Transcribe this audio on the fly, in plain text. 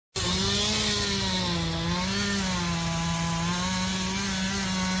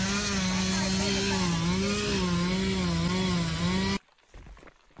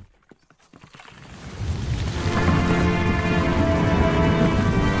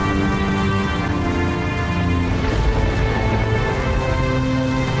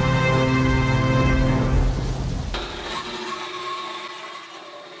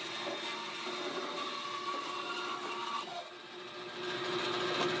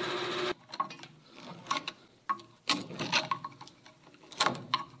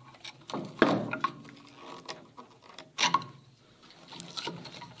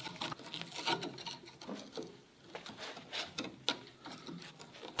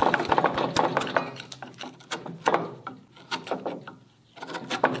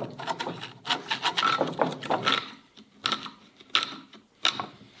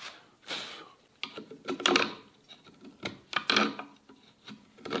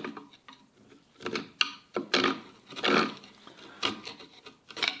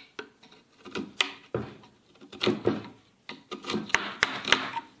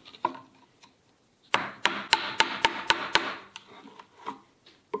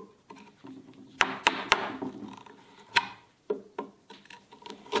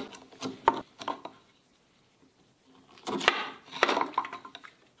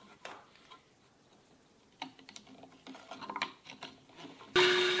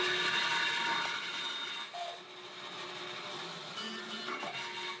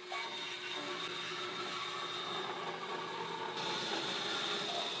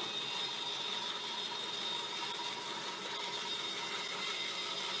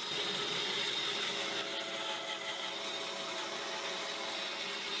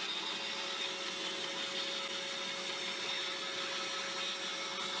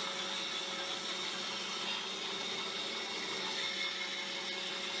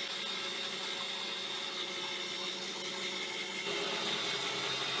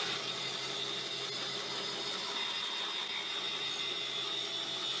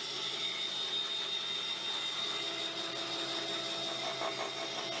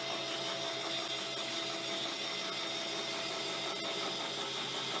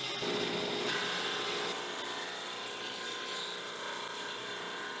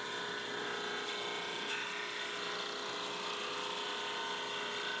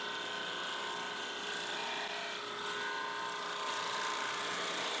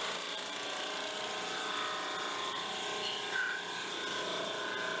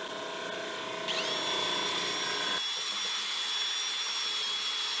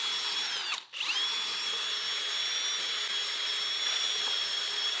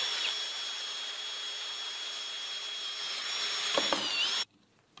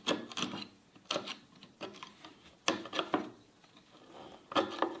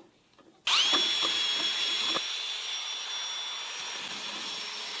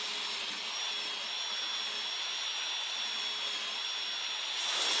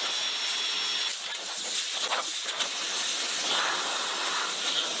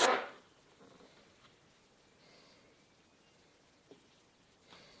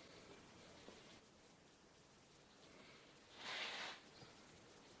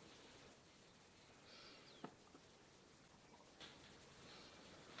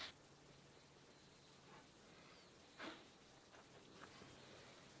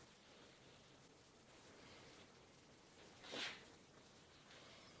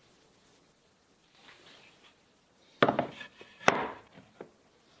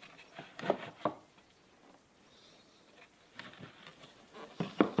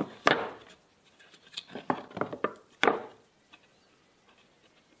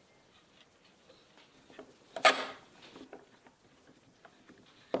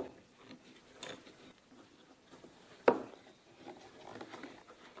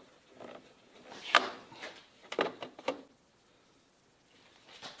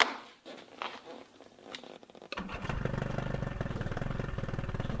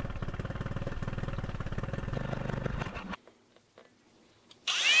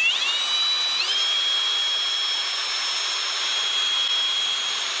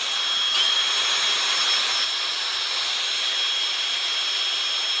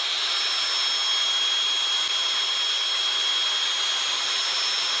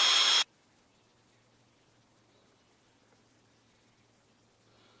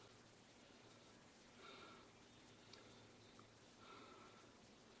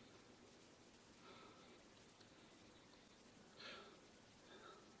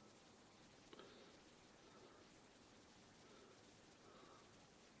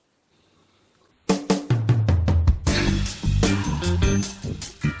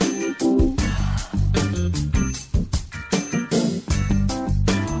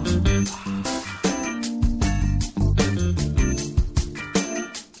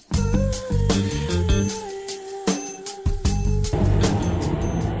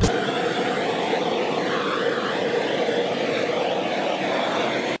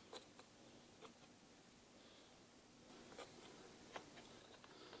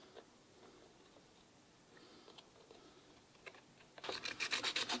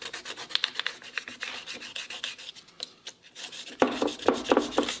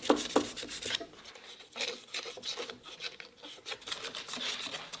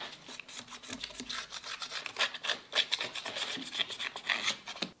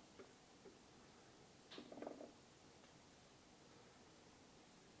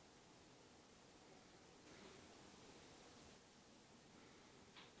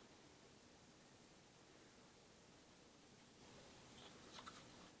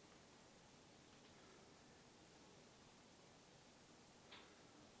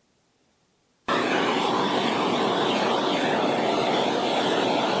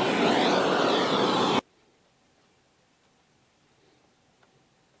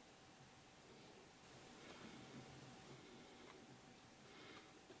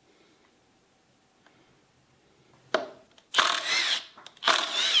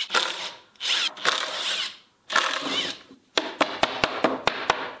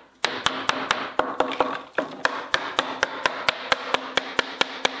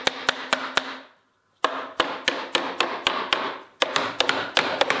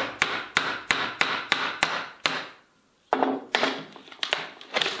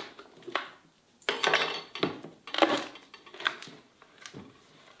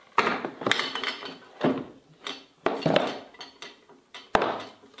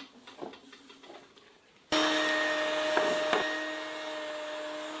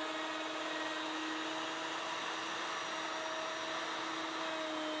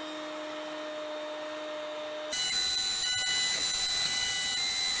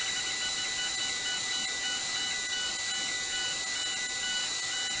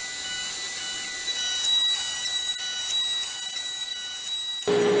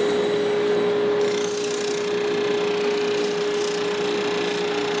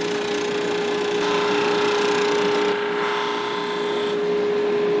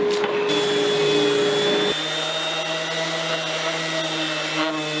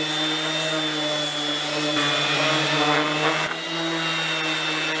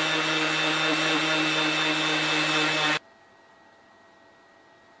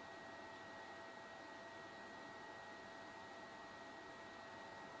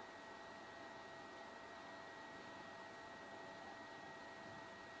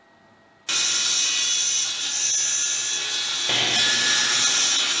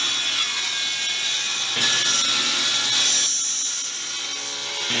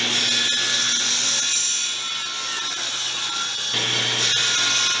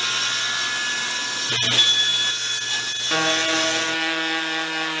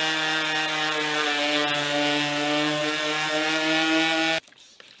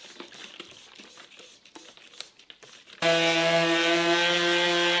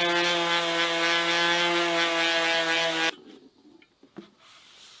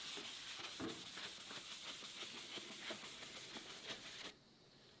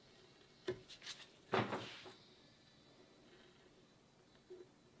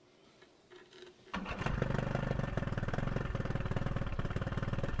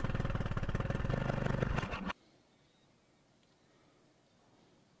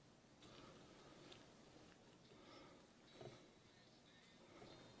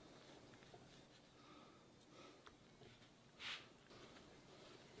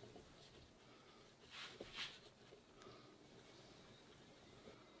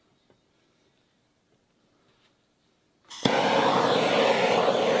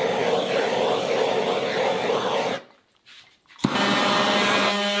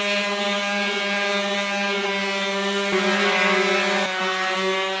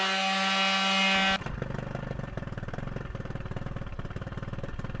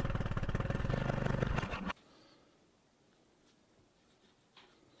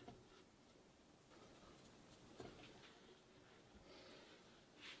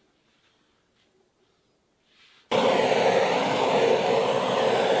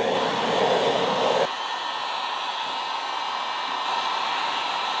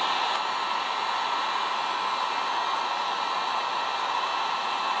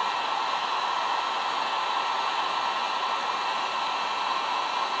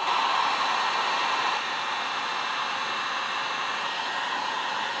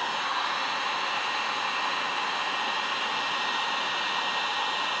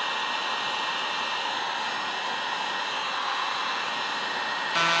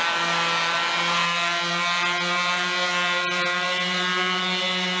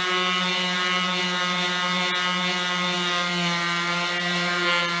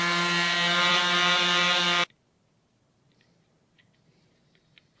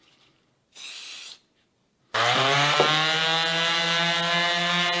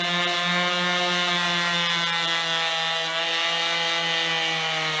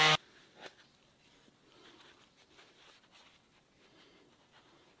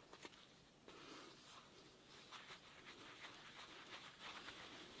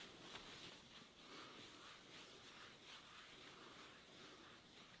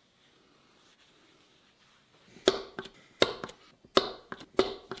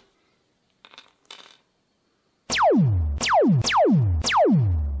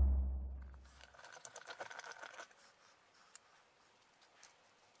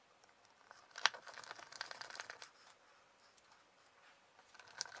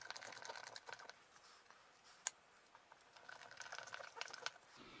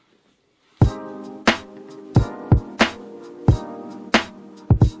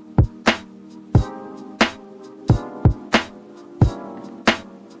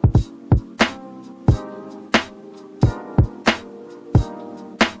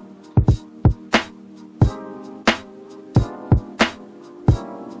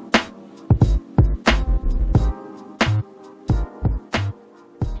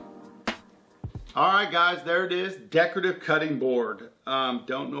Alright guys, there it is, decorative cutting board.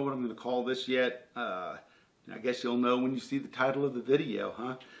 Don't know what I'm going to call this yet. I guess you'll know when you see the title of the video,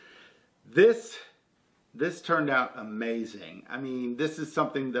 huh? This turned out amazing. I mean, this is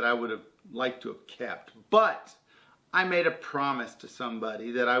something that I would have liked to have kept, but I made a promise to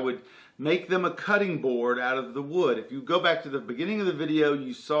somebody that I would make them a cutting board out of the wood. If you go back to the beginning of the video,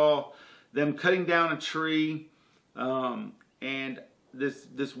 you saw them cutting down a tree, and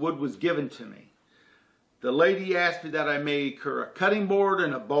this wood was given to me. The lady asked me that I make her a cutting board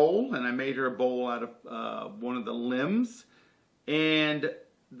and a bowl, and I made her a bowl out of one of the limbs. And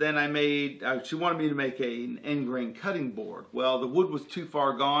then she wanted me to make an end grain cutting board. Well, the wood was too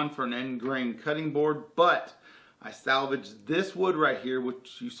far gone for an end grain cutting board, but I salvaged this wood right here,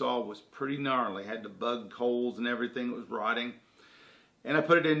 which you saw was pretty gnarly. Had the bug holes and everything, it was rotting. And I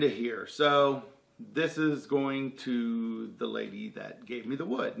put it into here. So this is going to the lady that gave me the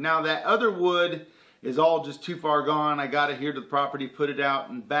wood. Now that other wood is all just too far gone. I got it here to the property, put it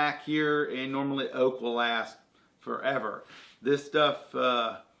out and back here, and normally oak will last forever. This stuff,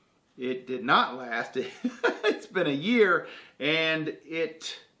 it did not last. It's been a year and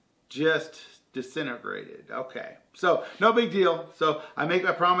it just disintegrated. Okay, so no big deal. So I make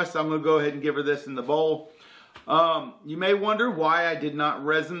my promise, I'm gonna go ahead and give her this in the bowl. You may wonder why I did not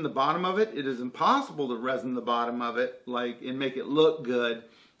resin the bottom of it. It is impossible to resin the bottom of it and make it look good.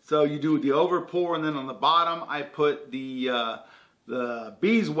 So you do the over pour, and then on the bottom I put the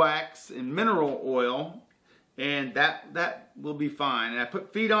beeswax and mineral oil, and that will be fine. And I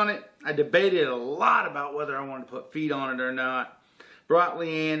put feet on it. I debated a lot about whether I wanted to put feet on it or not. Brought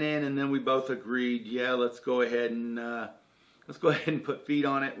Leanne in, and then we both agreed, yeah, let's go ahead and put feet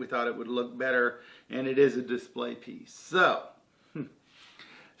on it. We thought it would look better, and it is a display piece. So,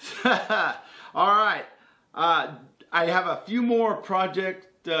 all right. I have a few more project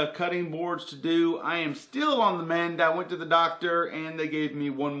cutting boards to do. I am still on the mend. I went to the doctor, and they gave me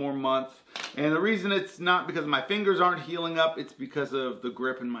 1 more month. And the reason it's not because my fingers aren't healing up, it's because of the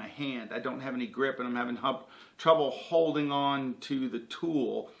grip in my hand. I don't have any grip, and I'm having trouble holding on to the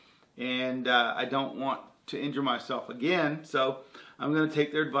tool. And I don't want to injure myself again, so I'm going to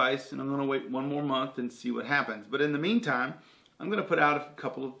take their advice, and I'm going to wait 1 more month and see what happens. But in the meantime, I'm going to put out a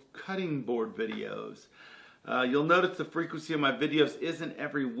couple of cutting board videos. You'll notice the frequency of my videos isn't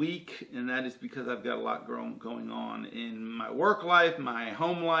every week, and that is because I've got a lot going on in my work life, my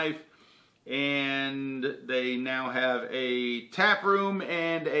home life, and they now have a tap room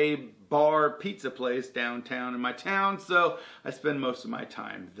and a bar pizza place downtown in my town, so I spend most of my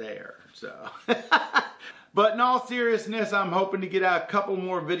time there. So, but in all seriousness, I'm hoping to get out a couple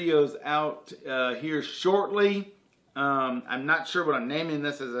more videos out here shortly. I'm not sure what I'm naming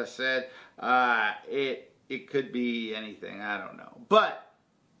this, as I said. It could be anything, I don't know. But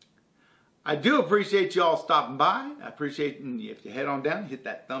I do appreciate y'all stopping by. I appreciate if you head on down, hit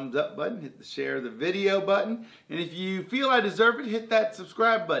that thumbs up button, hit the share the video button. And if you feel I deserve it, hit that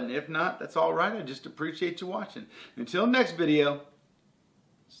subscribe button. If not, that's all right. I just appreciate you watching. Until next video,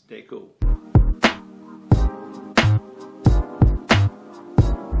 stay cool.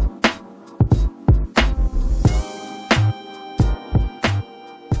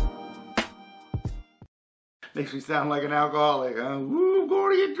 Makes me sound like an alcoholic, huh? Ooh, I'm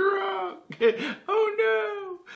going to get drunk. Oh no.